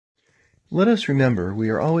Let us remember we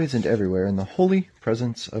are always and everywhere in the holy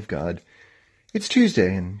presence of God. It's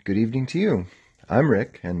Tuesday, and good evening to you. I'm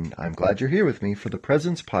Rick, and I'm glad you're here with me for the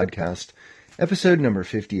Presence Podcast, episode number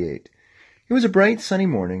 58. It was a bright, sunny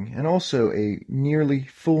morning, and also a nearly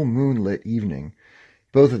full moonlit evening.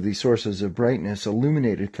 Both of these sources of brightness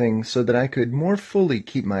illuminated things so that I could more fully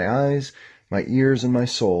keep my eyes, my ears, and my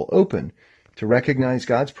soul open to recognize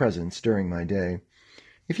God's presence during my day.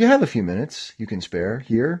 If you have a few minutes you can spare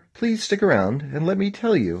here, please stick around and let me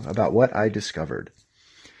tell you about what I discovered.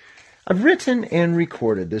 I've written and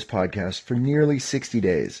recorded this podcast for nearly 60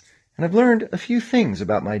 days, and I've learned a few things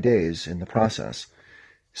about my days in the process.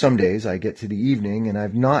 Some days I get to the evening and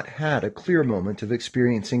I've not had a clear moment of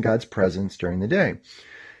experiencing God's presence during the day.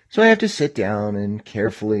 So I have to sit down and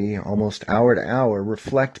carefully, almost hour to hour,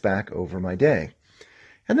 reflect back over my day.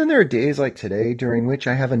 And then there are days like today during which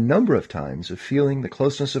I have a number of times of feeling the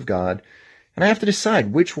closeness of God, and I have to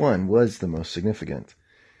decide which one was the most significant.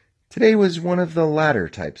 Today was one of the latter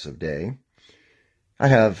types of day. I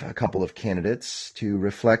have a couple of candidates to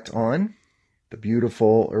reflect on. The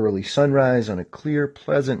beautiful early sunrise on a clear,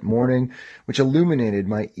 pleasant morning which illuminated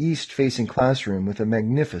my east-facing classroom with a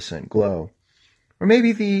magnificent glow. Or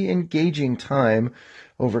maybe the engaging time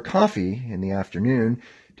over coffee in the afternoon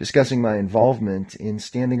discussing my involvement in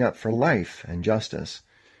standing up for life and justice.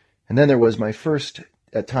 And then there was my first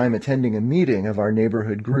time attending a meeting of our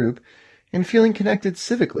neighborhood group and feeling connected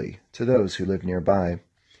civically to those who live nearby.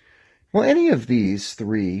 While any of these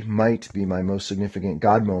three might be my most significant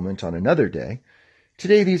God moment on another day,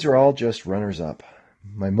 today these are all just runners-up.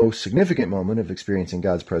 My most significant moment of experiencing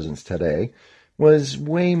God's presence today was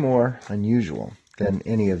way more unusual than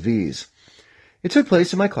any of these. It took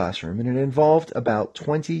place in my classroom, and it involved about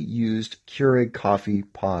 20 used Keurig coffee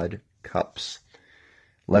pod cups.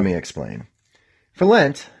 Let me explain. For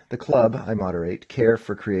Lent, the club I moderate, Care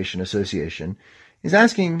for Creation Association, is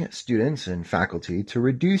asking students and faculty to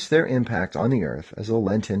reduce their impact on the earth as a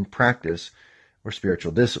Lenten practice or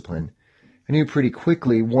spiritual discipline. I knew pretty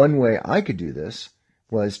quickly one way I could do this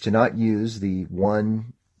was to not use the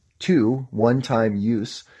one-time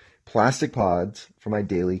use plastic pods for my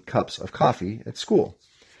daily cups of coffee at school.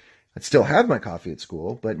 I'd still have my coffee at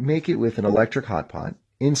school, but make it with an electric hot pot,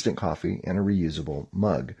 instant coffee, and a reusable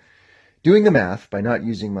mug. Doing the math, by not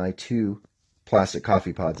using my 2 plastic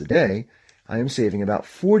coffee pods a day, I am saving about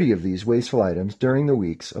 40 of these wasteful items during the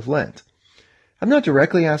weeks of Lent. I've not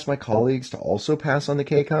directly asked my colleagues to also pass on the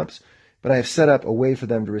K-cups, but I have set up a way for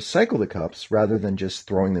them to recycle the cups rather than just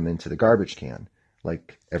throwing them into the garbage can,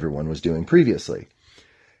 like everyone was doing previously.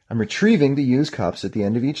 I'm retrieving the used cups at the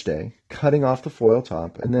end of each day, cutting off the foil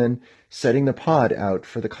top, and then setting the pod out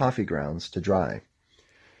for the coffee grounds to dry.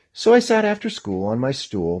 So I sat after school on my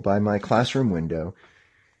stool by my classroom window.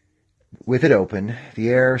 With it open, the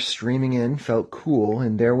air streaming in felt cool,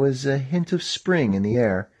 and there was a hint of spring in the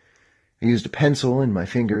air. I used a pencil and my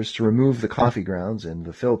fingers to remove the coffee grounds and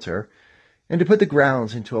the filter, and to put the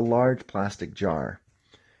grounds into a large plastic jar.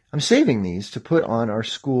 I'm saving these to put on our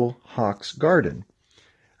school hawk's garden.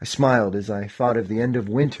 I smiled as I thought of the end of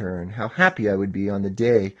winter and how happy I would be on the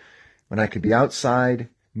day when I could be outside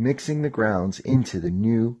mixing the grounds into the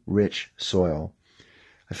new, rich soil.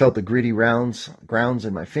 I felt the gritty grounds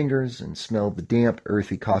in my fingers and smelled the damp,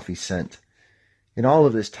 earthy coffee scent. In all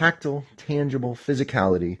of this tactile, tangible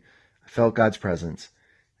physicality, I felt God's presence,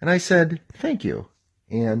 and I said, thank you,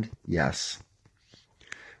 and yes.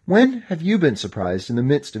 When have you been surprised in the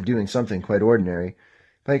midst of doing something quite ordinary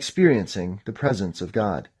by experiencing the presence of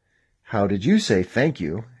God? How did you say thank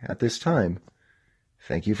you at this time?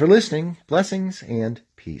 Thank you for listening. Blessings and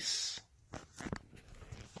peace.